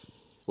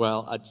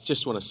Well, I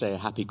just want to say a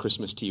happy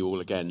Christmas to you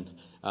all again.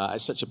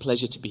 It's such a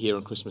pleasure to be here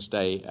on Christmas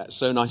Day.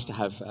 So nice to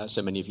have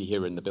so many of you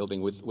here in the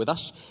building with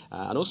us.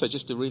 And also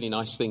just a really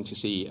nice thing to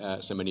see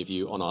so many of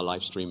you on our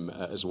live stream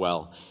as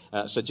well.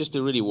 So just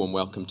a really warm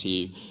welcome to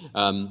you.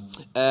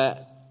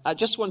 I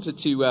just wanted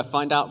to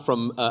find out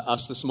from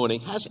us this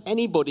morning, has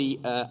anybody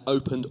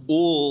opened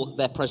all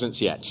their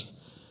presents yet?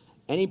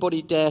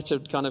 Anybody dare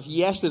to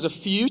yes, there's a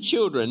few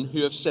children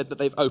who have said that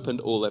they've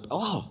opened all their...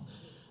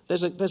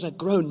 There's a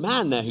grown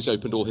man there who's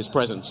opened all his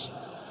presents.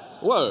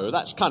 Whoa,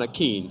 that's kind of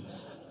keen.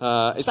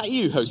 Is that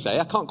you, Jose?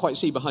 I can't quite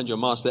see behind your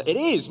mask there. It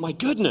is, my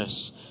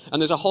goodness.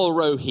 And there's a whole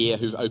row here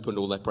who've opened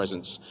all their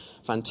presents.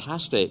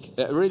 Fantastic.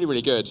 Really,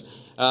 really good.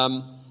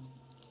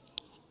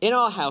 In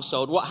our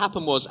household, what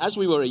happened was, as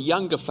we were a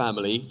younger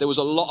family, there was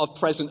a lot of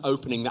present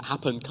opening that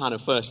happened kind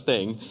of first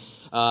thing.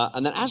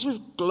 And then as we've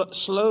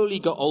slowly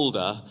got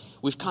older,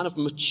 we've kind of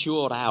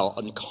matured out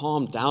and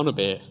calmed down a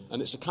bit.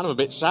 And it's kind of a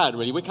bit sad,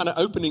 really. We're kind of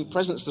opening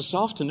presents this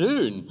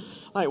afternoon.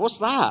 Like, what's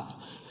that?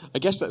 I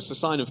guess that's the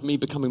sign of me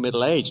becoming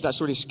middle-aged.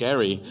 That's really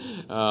scary.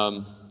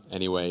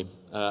 Anyway,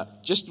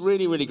 just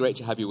really, really great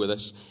to have you with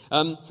us.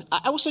 I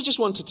also just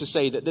wanted to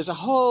say that there's a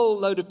whole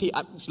load of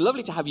people. It's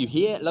lovely to have you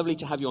here, lovely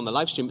to have you on the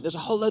live stream, but there's a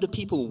whole load of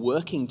people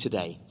working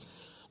today.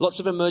 Lots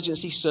of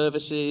emergency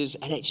services,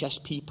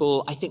 NHS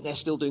people. I think they're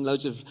still doing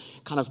loads of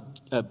kind of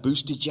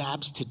booster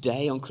jabs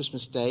today on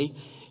Christmas Day.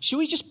 Should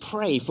we just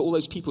pray for all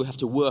those people who have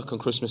to work on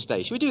Christmas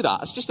Day? Should we do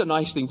that? It's just a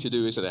nice thing to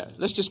do, isn't it?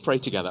 Let's just pray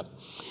together.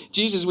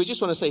 Jesus, we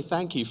just want to say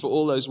thank you for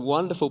all those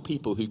wonderful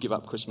people who give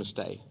up Christmas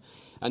Day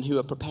and who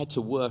are prepared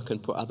to work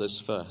and put others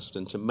first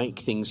and to make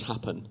things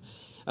happen.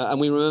 And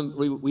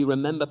we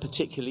remember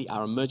particularly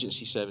our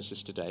emergency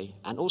services today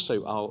and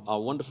also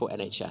our wonderful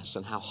NHS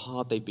and how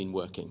hard they've been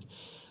working.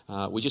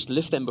 We just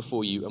lift them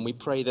before you, and we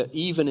pray that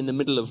even in the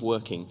middle of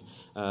working,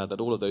 that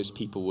all of those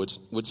people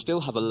would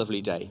still have a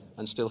lovely day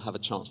and still have a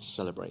chance to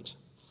celebrate.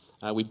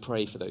 We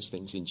pray for those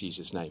things in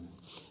Jesus' name.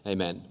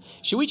 Amen.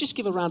 Should we just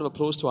give a round of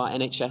applause to our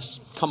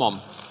NHS? Come on.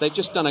 They've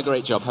just done a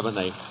great job, haven't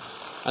they?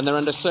 And they're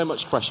under so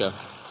much pressure.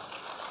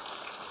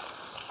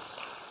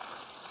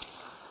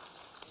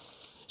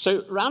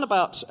 So round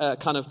about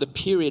kind of the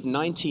period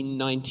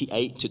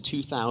 1998 to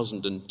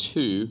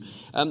 2002,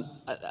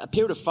 a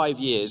period of 5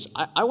 years,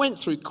 I went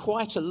through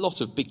quite a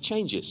lot of big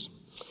changes.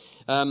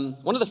 One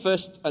of the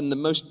first and the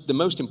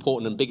most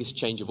important and biggest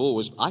change of all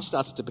was I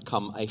started to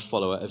become a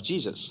follower of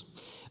Jesus.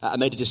 I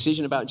made a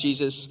decision about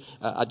Jesus.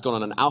 I'd gone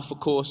on an Alpha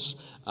course.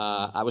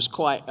 I was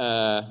quite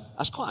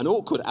an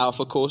awkward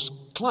Alpha course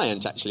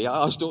client, actually.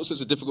 I asked all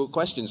sorts of difficult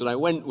questions, and I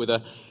went with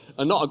a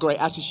not a great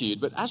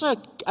attitude. But as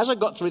I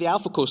got through the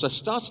Alpha course, I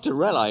started to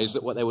realize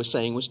that what they were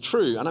saying was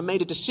true, and I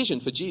made a decision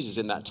for Jesus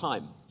in that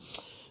time.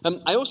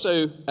 I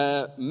also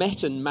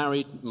met and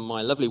married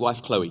my lovely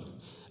wife, Chloe.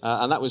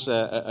 And that was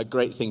a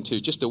great thing too,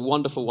 just a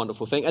wonderful,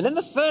 wonderful thing. And then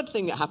the third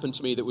thing that happened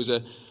to me that was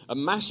a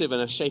massive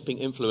and a shaping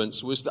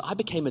influence was that I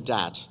became a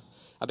dad.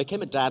 I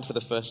became a dad for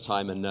the first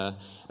time, and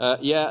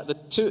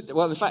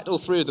in fact, all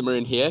three of them are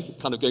in here,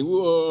 kind of going,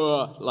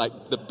 whoa,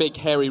 like the big,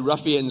 hairy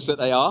ruffians that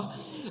they are.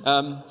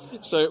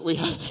 So we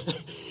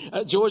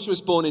George was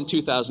born in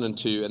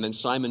 2002, and then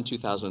Simon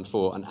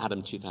 2004, and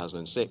Adam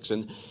 2006.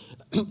 And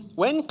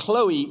when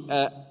Chloe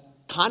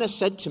kind of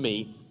said to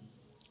me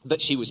that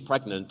she was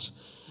pregnant,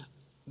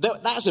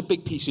 that's a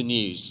big piece of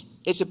news.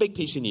 It's a big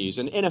piece of news.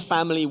 And in a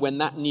family, when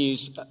that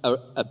news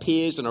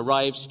appears and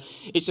arrives,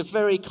 it's a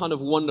very kind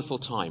of wonderful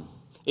time.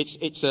 It's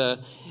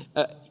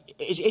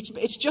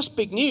just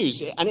big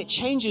news, and it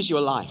changes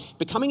your life.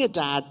 Becoming a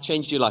dad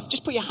changes your life.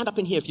 Just put your hand up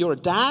in here if you're a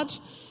dad.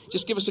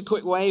 Just give us a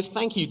quick wave.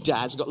 Thank you,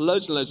 dads. We've got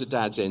loads and loads of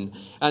dads in.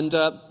 And,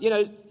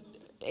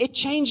 it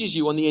changes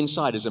you on the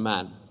inside as a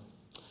man.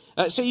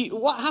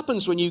 What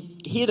happens when you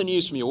hear the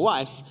news from your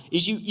wife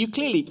is you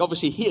clearly,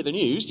 obviously, hear the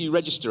news, you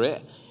register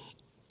it.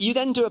 You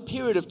then do a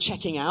period of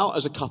checking out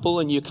as a couple,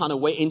 and you kind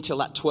of wait until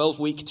that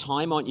 12-week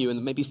time, aren't you,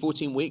 and maybe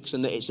 14 weeks,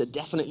 and it's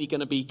definitely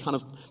going to be kind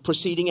of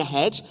proceeding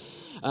ahead.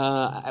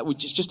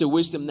 Which is just a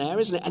wisdom there,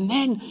 isn't it? And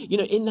then,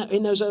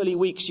 in those early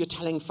weeks, you're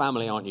telling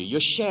family, aren't you? You're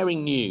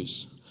sharing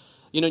news.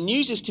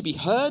 News is to be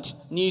heard,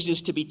 news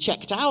is to be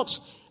checked out,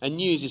 and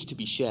news is to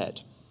be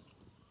shared.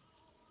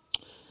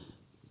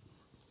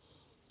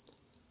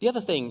 The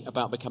other thing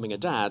about becoming a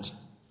dad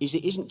is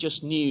it isn't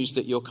just news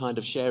that you're kind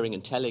of sharing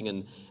and telling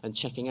and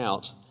checking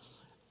out.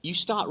 You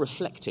start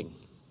reflecting.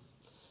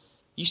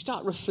 You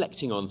start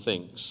reflecting on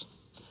things.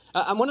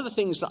 And one of the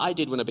things that I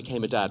did when I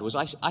became a dad was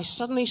I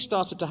suddenly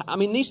started to...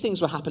 these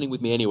things were happening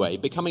with me anyway.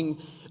 Becoming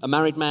a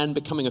married man,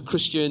 becoming a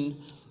Christian,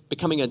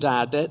 becoming a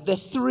dad. They're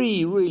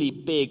three really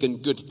big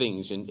and good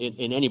things in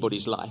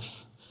anybody's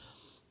life.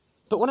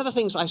 But one of the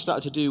things I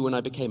started to do when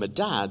I became a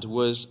dad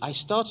was I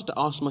started to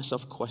ask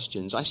myself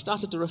questions. I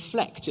started to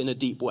reflect in a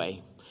deep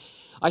way.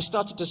 I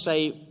started to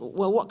say,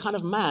 well, what kind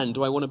of man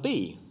do I want to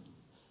be?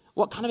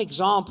 What kind of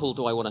example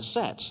do I want to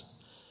set?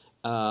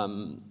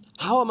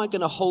 How am I going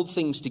to hold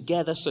things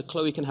together so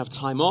Chloe can have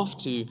time off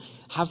to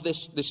have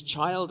this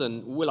child,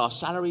 and will our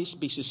salaries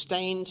be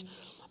sustained?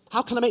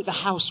 How can I make the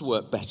house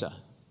work better?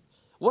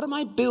 What am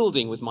I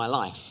building with my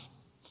life?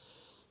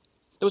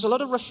 There was a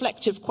lot of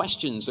reflective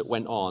questions that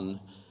went on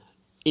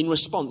in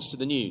response to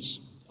the news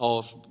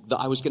of that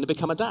I was going to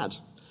become a dad.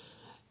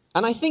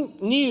 And I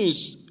think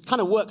news kind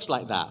of works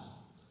like that.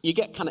 You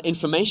get kind of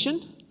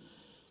information,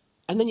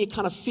 and then you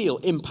kind of feel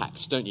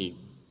impacts, don't you?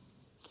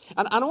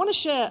 And I want to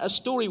share a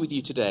story with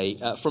you today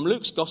from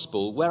Luke's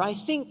Gospel where I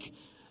think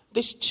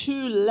this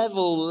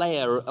two-level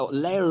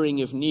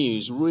layering of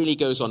news really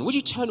goes on. Would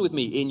you turn with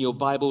me in your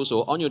Bibles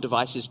or on your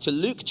devices to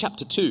Luke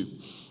chapter 2?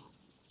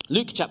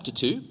 Luke chapter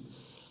 2.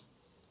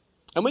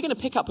 And we're going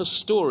to pick up a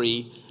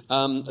story.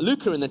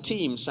 Luca and the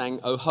team sang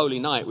O Holy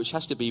Night, which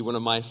has to be one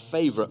of my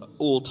favorite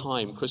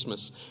all-time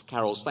Christmas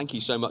carols. Thank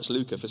you so much,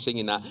 Luca, for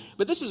singing that.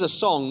 But this is a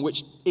song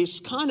which is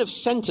kind of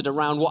centered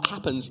around what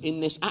happens in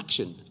this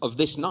action of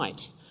this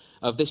night,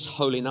 of this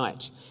holy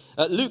night.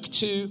 Luke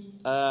 2,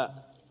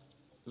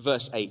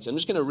 verse 8. I'm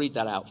just going to read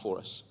that out for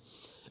us.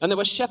 And there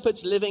were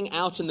shepherds living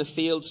out in the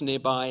fields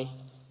nearby,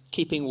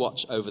 keeping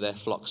watch over their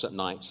flocks at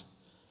night.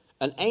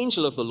 An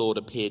angel of the Lord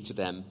appeared to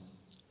them,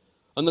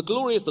 and the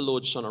glory of the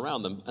Lord shone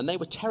around them, and they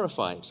were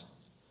terrified.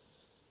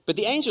 But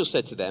the angel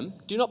said to them,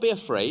 "Do not be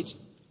afraid.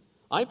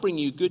 I bring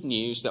you good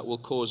news that will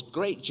cause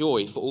great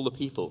joy for all the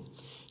people.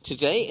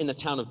 Today in the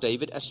town of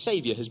David, a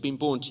Savior has been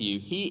born to you.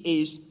 He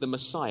is the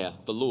Messiah,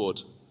 the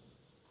Lord.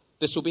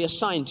 This will be a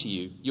sign to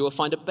you. You will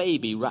find a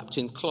baby wrapped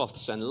in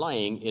cloths and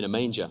lying in a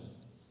manger."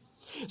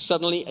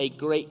 Suddenly a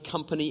great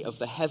company of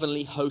the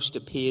heavenly host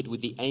appeared with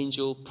the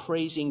angel,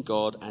 praising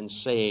God and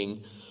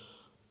saying,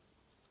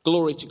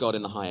 "Glory to God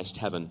in the highest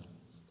heaven,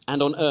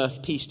 and on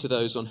earth peace to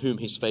those on whom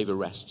his favor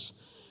rests."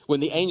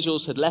 When the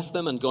angels had left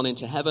them and gone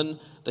into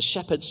heaven, the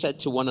shepherds said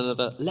to one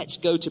another, "Let's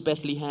go to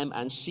Bethlehem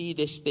and see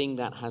this thing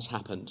that has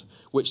happened,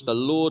 which the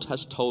Lord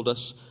has told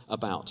us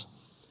about."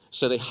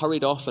 So they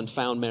hurried off and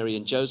found Mary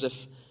and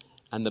Joseph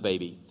and the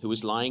baby, who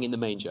was lying in the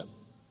manger.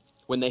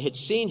 When they had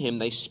seen him,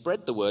 they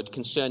spread the word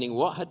concerning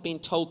what had been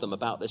told them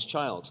about this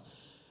child.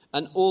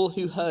 And all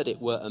who heard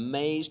it were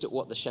amazed at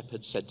what the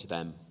shepherds said to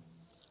them.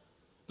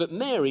 But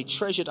Mary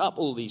treasured up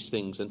all these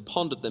things and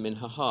pondered them in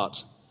her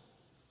heart.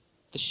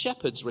 The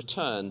shepherds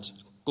returned,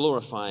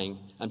 glorifying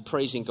and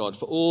praising God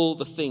for all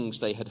the things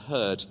they had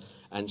heard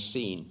and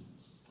seen,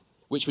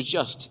 which were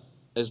just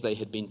as they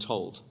had been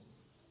told.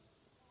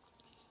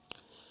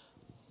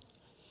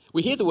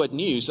 We hear the word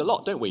news a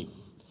lot, don't we?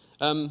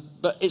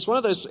 But it's one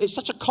of those, it's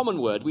such a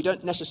common word, we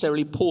don't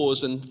necessarily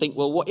pause and think,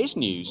 well, what is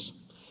news?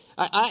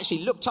 I actually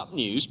looked up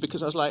news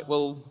because I was like,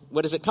 well,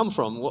 where does it come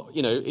from? What,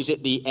 is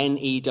it the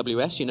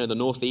NEWS, the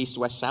North, East,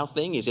 West, South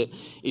thing? Is it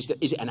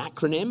an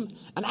acronym?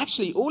 And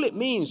actually, all it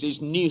means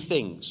is new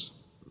things.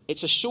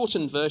 It's a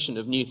shortened version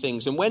of new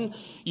things. And when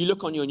you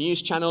look on your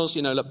news channels,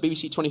 like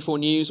BBC 24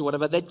 News or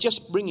whatever, they're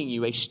just bringing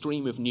you a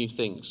stream of new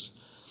things.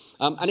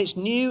 And it's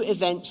new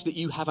events that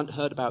you haven't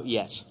heard about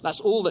yet. That's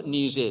all that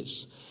news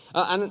is.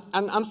 And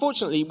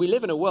unfortunately, we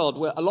live in a world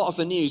where a lot of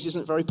the news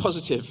isn't very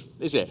positive,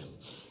 is it?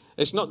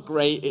 It's not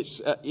great.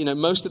 It's,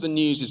 most of the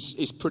news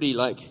is pretty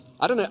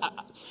I don't know.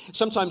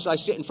 Sometimes I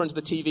sit in front of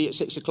the TV at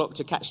 6 o'clock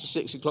to catch the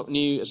 6 o'clock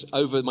news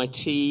over my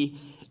tea.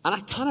 And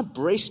I kind of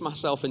brace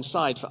myself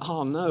inside for,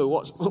 oh no,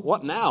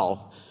 what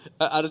now?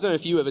 I don't know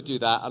if you ever do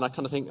that. And I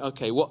kind of think,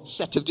 okay, what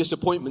set of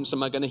disappointments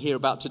am I going to hear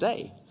about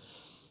today?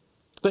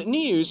 But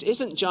news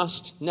isn't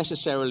just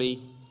necessarily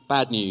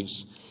bad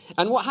news.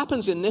 And what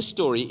happens in this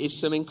story is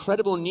some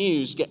incredible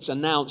news gets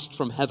announced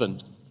from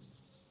heaven.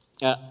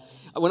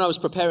 When I was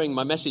preparing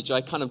my message,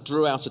 I kind of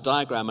drew out a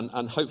diagram,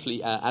 and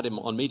hopefully Adam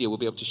on media will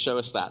be able to show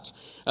us that.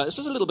 This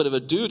is a little bit of a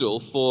doodle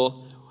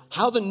for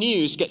how the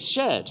news gets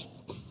shared.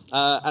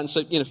 And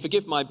so,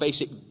 forgive my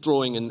basic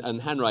drawing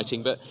and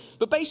handwriting, but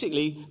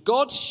basically,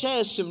 God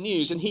shares some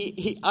news, and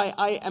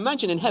I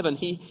imagine in heaven,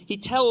 he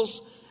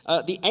tells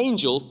the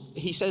angel,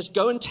 he says,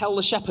 "Go and tell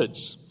the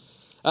shepherds."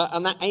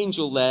 And that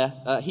angel there,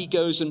 he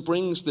goes and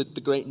brings the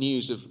great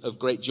news of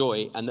great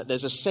joy, and that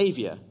there's a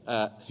Savior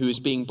who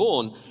is being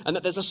born, and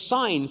that there's a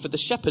sign for the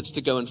shepherds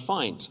to go and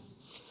find.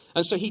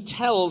 And so he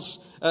tells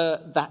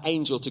that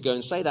angel to go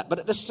and say that. But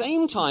at the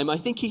same time, I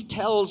think he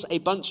tells a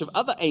bunch of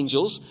other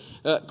angels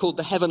called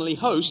the heavenly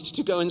host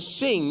to go and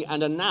sing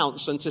and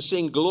announce and to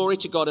sing glory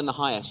to God in the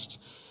highest.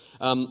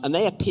 And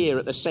they appear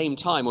at the same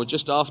time or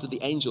just after the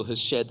angel has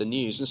shared the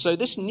news. And so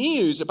this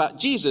news about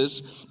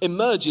Jesus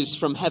emerges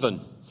from heaven.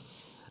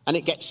 And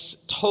it gets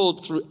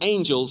told through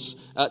angels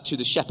to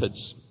the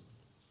shepherds.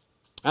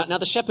 Now,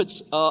 the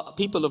shepherds are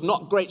people of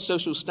not great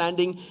social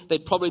standing.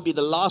 They'd probably be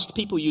the last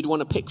people you'd want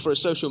to pick for a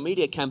social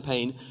media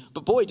campaign.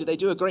 But boy, do they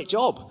do a great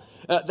job.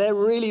 They're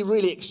really,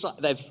 really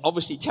excited. They're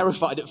obviously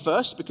terrified at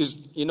first because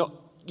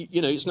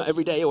it's not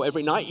every day or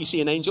every night you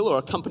see an angel or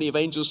a company of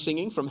angels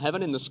singing from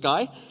heaven in the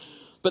sky.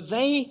 But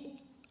they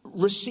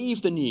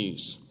receive the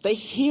news. They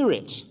hear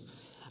it.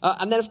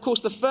 And then, of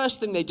course, the first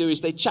thing they do is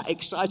they chat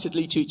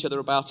excitedly to each other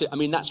about it. I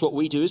mean, that's what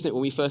we do, isn't it?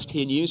 When we first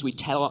hear news, we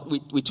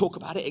talk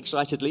about it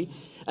excitedly.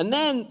 And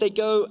then they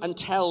go and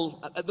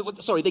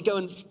they go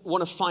and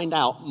want to find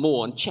out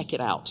more and check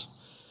it out.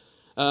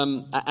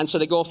 And so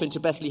they go off into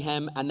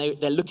Bethlehem, and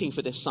they're looking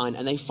for this sign,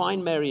 and they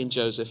find Mary and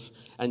Joseph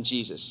and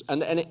Jesus.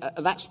 And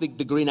that's the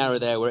green arrow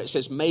there where it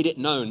says, made it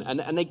known.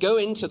 And they go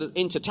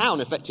into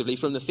town, effectively,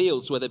 from the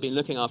fields where they've been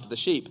looking after the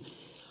sheep.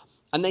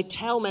 And they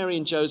tell Mary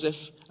and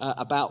Joseph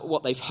about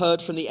what they've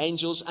heard from the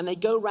angels, and they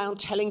go around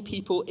telling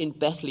people in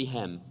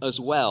Bethlehem as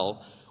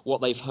well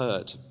what they've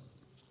heard.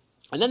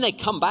 And then they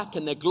come back,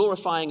 and they're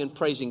glorifying and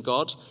praising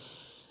God.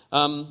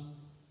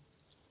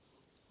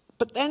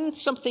 But then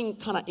something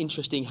kind of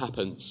interesting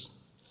happens.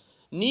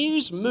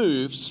 News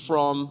moves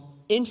from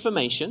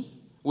information,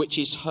 which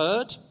is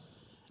heard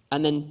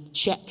and then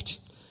checked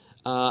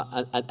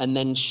and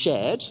then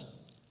shared.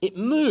 It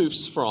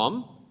moves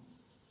from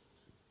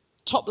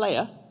top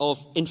layer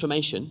of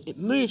information, it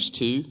moves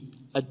to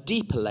a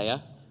deeper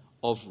layer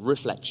of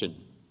reflection,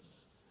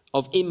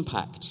 of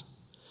impact.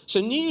 So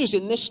news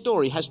in this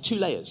story has two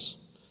layers.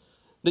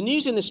 The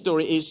news in this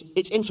story is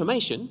it's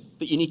information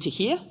that you need to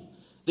hear,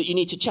 that you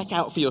need to check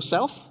out for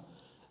yourself,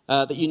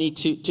 that you need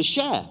to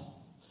share.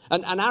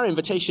 And our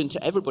invitation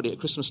to everybody at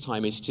Christmas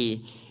time is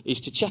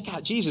to check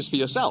out Jesus for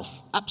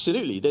yourself.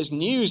 Absolutely. There's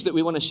news that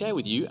we want to share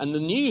with you, and the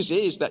news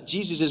is that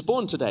Jesus is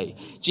born today.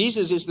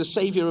 Jesus is the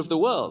Savior of the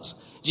world.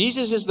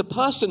 Jesus is the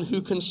person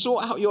who can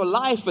sort out your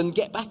life and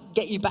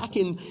get you back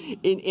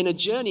in a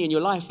journey in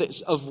your life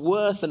that's of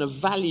worth and of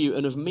value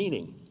and of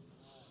meaning.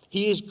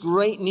 He is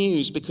great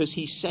news because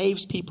he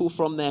saves people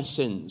from their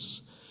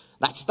sins.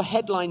 That's the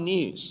headline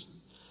news.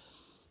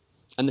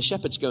 And the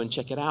shepherds go and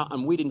check it out.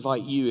 And we'd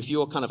invite you, if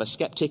you're kind of a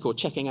skeptic or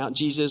checking out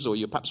Jesus, or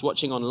you're perhaps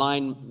watching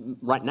online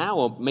right now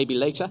or maybe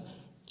later,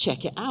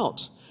 check it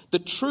out. The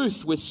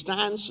truth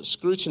withstands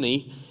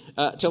scrutiny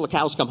till the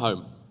cows come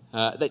home.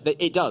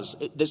 It does.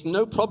 There's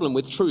no problem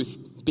with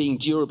truth being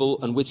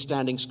durable and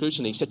withstanding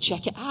scrutiny. So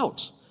check it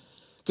out.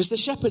 Because the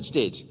shepherds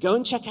did. Go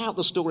and check out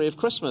the story of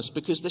Christmas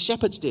because the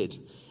shepherds did.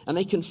 And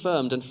they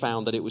confirmed and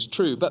found that it was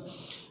true. But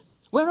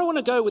where I want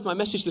to go with my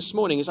message this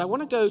morning is I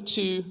want to go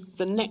to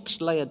the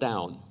next layer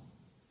down.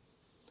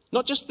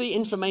 Not just the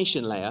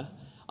information layer.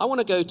 I want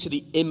to go to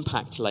the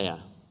impact layer.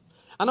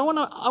 And I want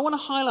to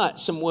highlight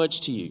some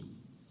words to you.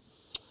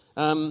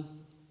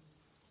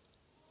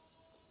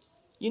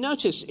 You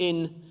notice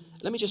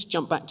let me just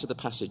jump back to the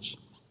passage.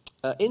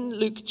 In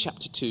Luke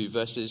chapter 2,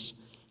 verses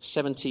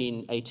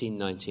 17, 18,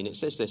 19, it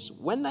says this.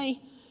 When they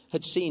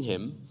had seen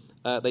him,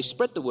 they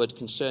spread the word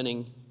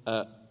concerning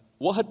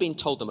what had been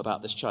told them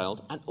about this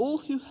child, and all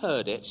who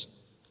heard it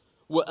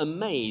were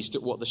amazed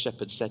at what the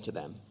shepherds said to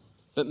them.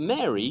 But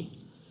Mary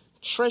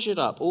treasured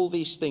up all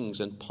these things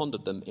and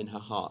pondered them in her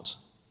heart.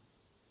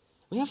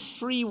 We have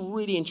three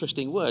really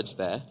interesting words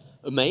there.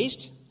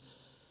 Amazed,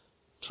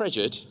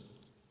 treasured,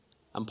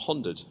 and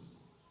pondered.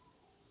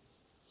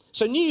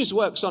 So news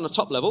works on a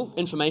top level,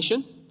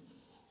 information.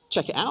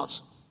 Check it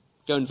out.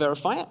 Go and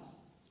verify it.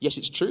 Yes,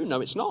 it's true.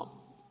 No, it's not.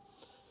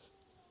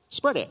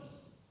 Spread it.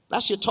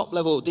 That's your top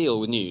level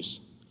deal with news.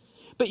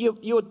 But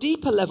your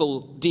deeper level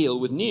deal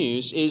with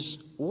news is,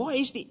 what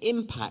is the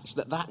impact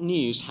that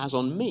news has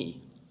on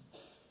me?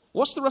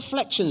 What's the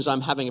reflections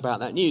I'm having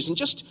about that news? And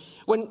just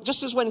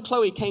as when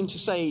Chloe came to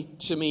say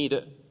to me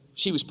that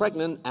she was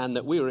pregnant and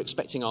that we were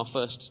expecting our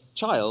first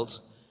child,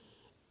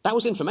 that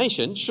was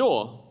information,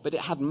 sure, but it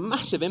had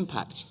massive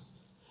impact.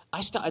 I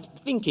started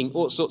thinking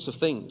all sorts of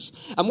things.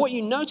 And what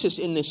you notice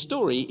in this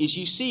story is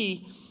you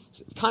see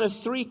kind of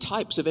three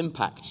types of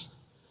impact.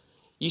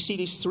 You see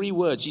these three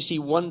words. You see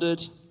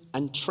wondered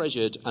and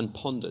treasured and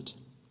pondered.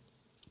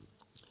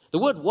 The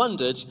word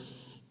wondered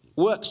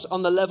works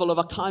on the level of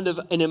a kind of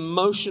an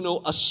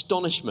emotional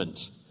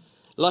astonishment,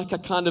 like a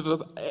kind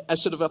of a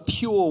sort of a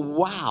pure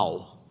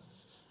wow.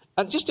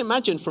 And just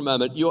imagine for a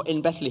moment you're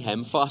in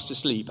Bethlehem fast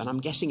asleep, and I'm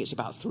guessing it's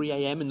about 3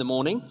 a.m. in the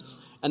morning,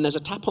 and there's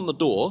a tap on the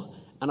door,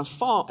 and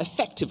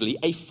effectively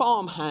a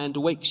farmhand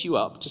wakes you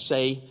up to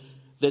say,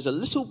 there's a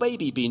little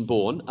baby being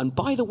born, and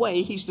by the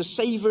way, he's the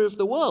Savior of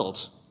the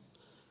world.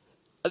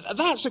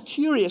 That's a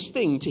curious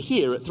thing to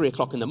hear at 3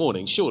 o'clock in the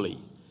morning, surely.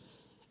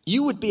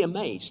 You would be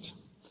amazed.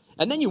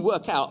 And then you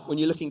work out when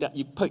you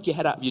poke your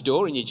head out of your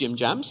door in your gym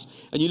jams,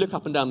 and you look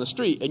up and down the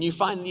street, and you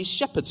find these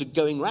shepherds are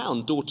going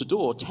round door to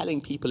door telling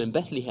people in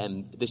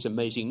Bethlehem this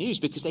amazing news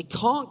because they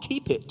can't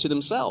keep it to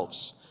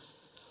themselves.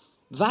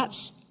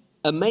 That's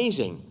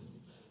amazing.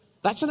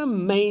 That's an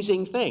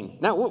amazing thing.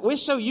 Now, we're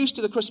so used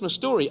to the Christmas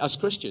story, us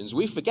Christians,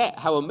 we forget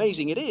how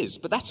amazing it is,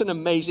 but that's an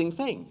amazing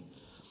thing.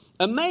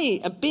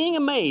 Being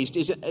amazed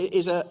is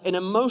an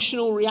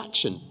emotional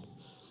reaction.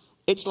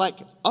 It's like,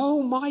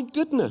 oh my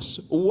goodness,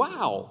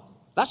 wow.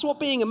 That's what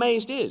being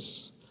amazed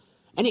is.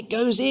 And it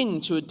goes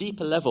into a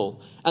deeper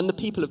level. And the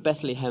people of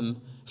Bethlehem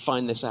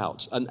find this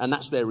out. And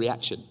that's their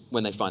reaction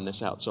when they find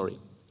this out, sorry.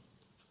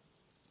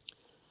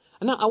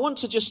 And now I want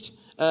to just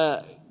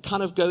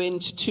kind of go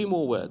into two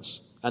more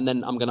words. And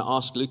then I'm going to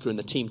ask Luca and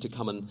the team to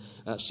come and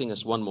sing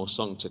us one more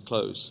song to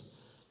close.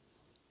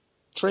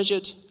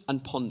 Treasured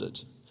and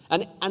pondered.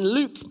 And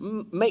Luke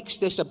makes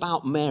this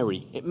about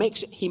Mary.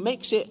 He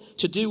makes it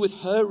to do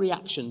with her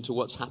reaction to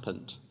what's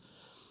happened.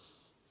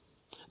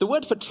 The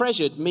word for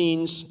treasured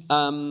means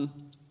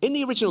In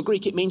the original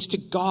Greek, it means to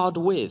guard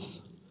with,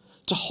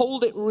 to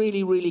hold it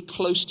really, really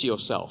close to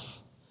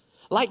yourself.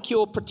 Like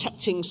you're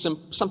protecting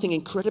something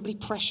incredibly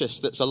precious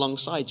that's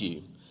alongside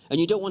you, and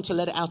you don't want to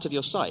let it out of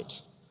your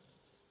sight.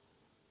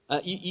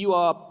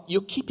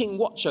 You're keeping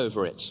watch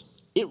over it.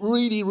 It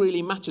really,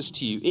 really matters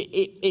to you.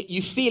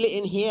 You feel it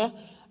in here,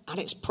 and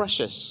it's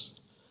precious.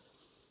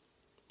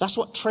 That's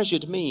what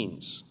treasured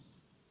means.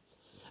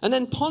 And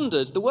then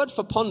pondered, the word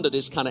for pondered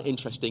is kind of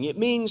interesting. It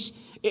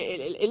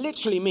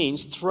literally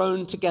means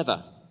thrown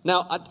together.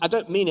 Now, I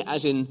don't mean it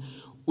as in,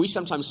 we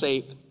sometimes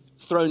say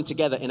thrown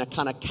together in a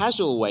kind of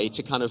casual way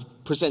to kind of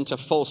present a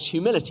false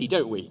humility,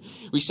 don't we?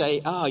 We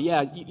say, oh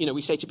yeah,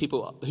 we say to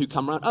people who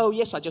come around, oh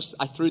yes,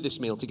 I threw this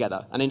meal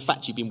together. And in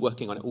fact, you've been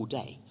working on it all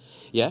day.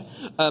 Yeah?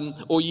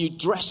 Or you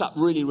dress up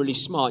really, really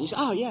smart. You say,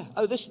 oh yeah,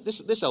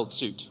 this old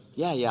suit.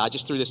 Yeah, I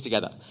just threw this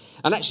together.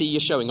 And actually you're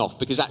showing off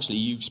because actually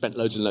you've spent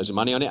loads and loads of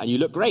money on it and you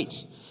look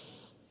great.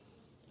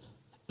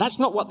 That's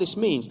not what this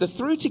means. The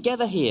threw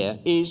together here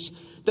is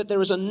that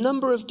there is a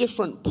number of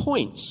different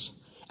points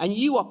and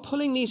you are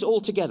pulling these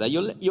all together.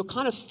 You're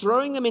kind of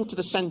throwing them into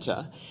the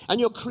center and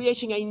you're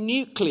creating a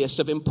nucleus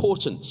of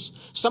importance.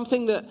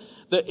 Something that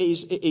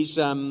is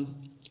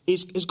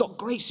got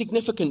great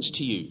significance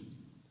to you.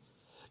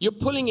 You're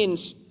pulling in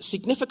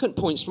significant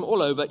points from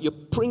all over. You're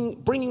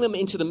bringing them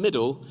into the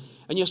middle.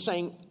 And you're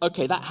saying,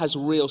 okay, that has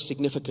real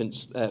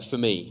significance for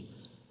me.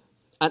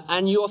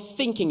 And you're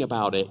thinking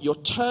about it. You're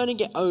turning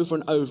it over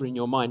and over in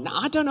your mind. Now,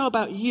 I don't know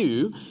about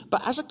you,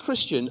 but as a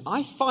Christian,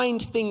 I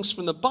find things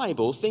from the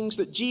Bible, things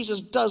that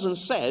Jesus does and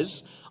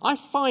says, I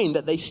find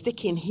that they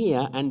stick in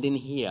here and in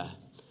here.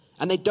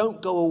 And they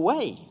don't go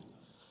away.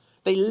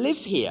 They live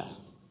here.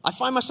 I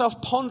find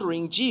myself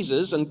pondering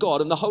Jesus and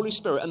God and the Holy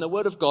Spirit and the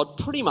Word of God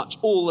pretty much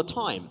all the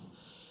time.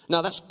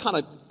 Now, that's kind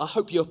of, I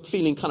hope you're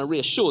feeling kind of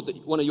reassured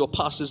that one of your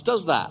pastors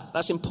does that.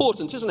 That's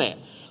important, isn't it?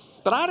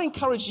 But I'd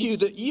encourage you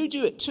that you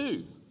do it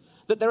too.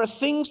 That there are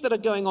things that are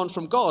going on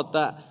from God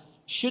that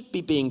should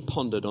be being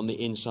pondered on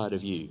the inside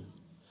of you.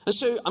 And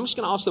so I'm just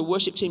going to ask the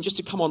worship team just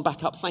to come on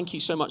back up. Thank you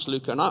so much,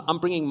 Luca. And I'm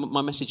bringing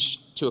my message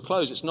to a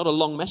close. It's not a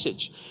long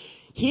message.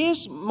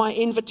 Here's my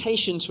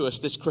invitation to us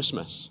this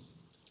Christmas.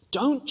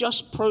 Don't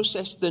just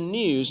process the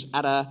news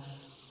at a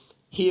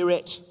hear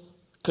it,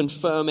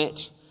 confirm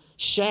it,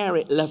 share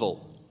it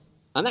level.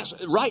 And that's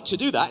right to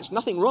do that. There's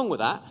nothing wrong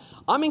with that.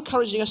 I'm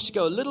encouraging us to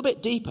go a little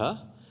bit deeper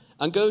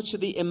and go to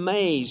the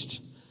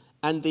amazed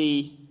and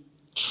the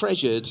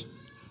treasured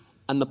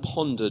and the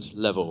pondered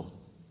level.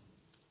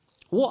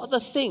 What are the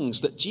things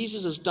that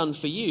Jesus has done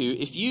for you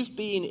if you've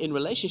been in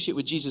relationship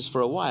with Jesus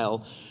for a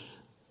while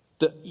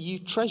that you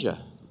treasure,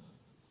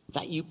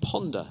 that you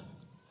ponder,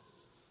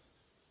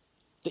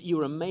 that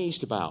you're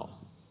amazed about?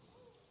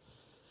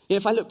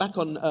 If I look back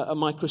on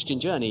my Christian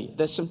journey,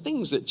 there's some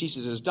things that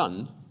Jesus has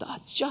done that are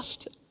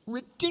just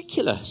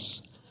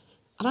ridiculous.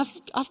 And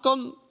I've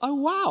gone, oh,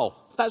 wow,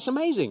 that's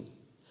amazing.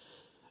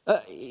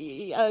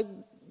 The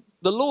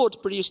Lord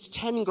produced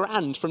 10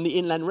 grand from the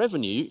Inland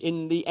Revenue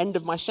in the end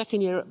of my second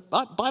year at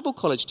Bible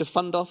college to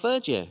fund our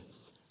third year.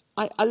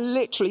 I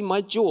literally, my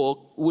jaw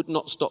would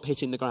not stop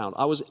hitting the ground.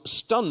 I was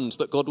stunned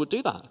that God would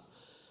do that.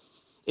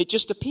 It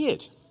just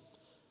appeared.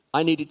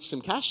 I needed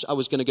some cash. I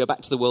was going to go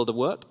back to the world of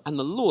work. And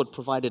the Lord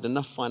provided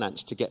enough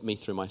finance to get me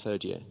through my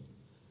third year.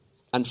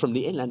 And from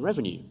the Inland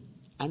Revenue.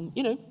 And,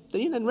 the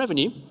Inland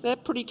Revenue, they're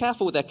pretty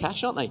careful with their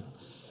cash, aren't they?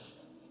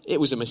 It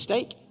was a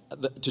mistake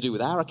to do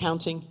with our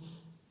accounting.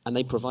 And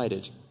they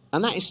provided.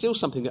 And that is still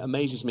something that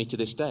amazes me to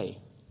this day.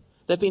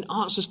 There have been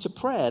answers to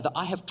prayer that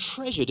I have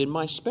treasured in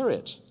my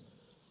spirit.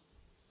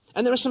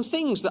 And there are some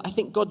things that I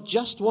think God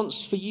just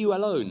wants for you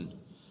alone.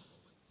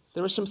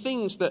 There are some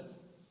things that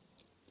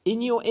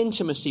in your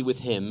intimacy with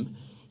him,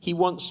 he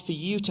wants for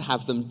you to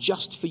have them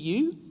just for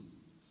you.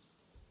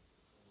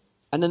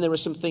 And then there are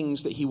some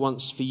things that he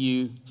wants for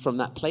you from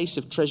that place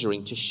of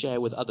treasuring to share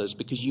with others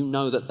because you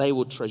know that they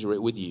will treasure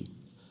it with you.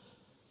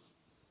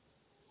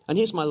 And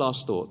here's my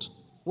last thought.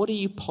 What are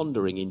you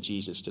pondering in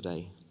Jesus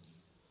today?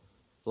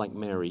 Like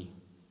Mary,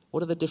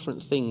 what are the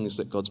different things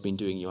that God's been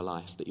doing in your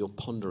life that you're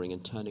pondering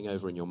and turning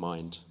over in your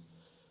mind?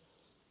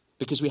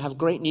 Because we have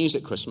great news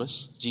at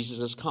Christmas. Jesus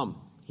has come.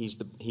 He's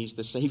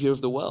the Savior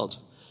of the world.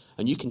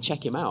 And you can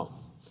check him out.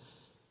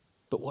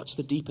 But what's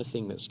the deeper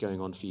thing that's going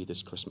on for you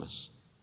this Christmas?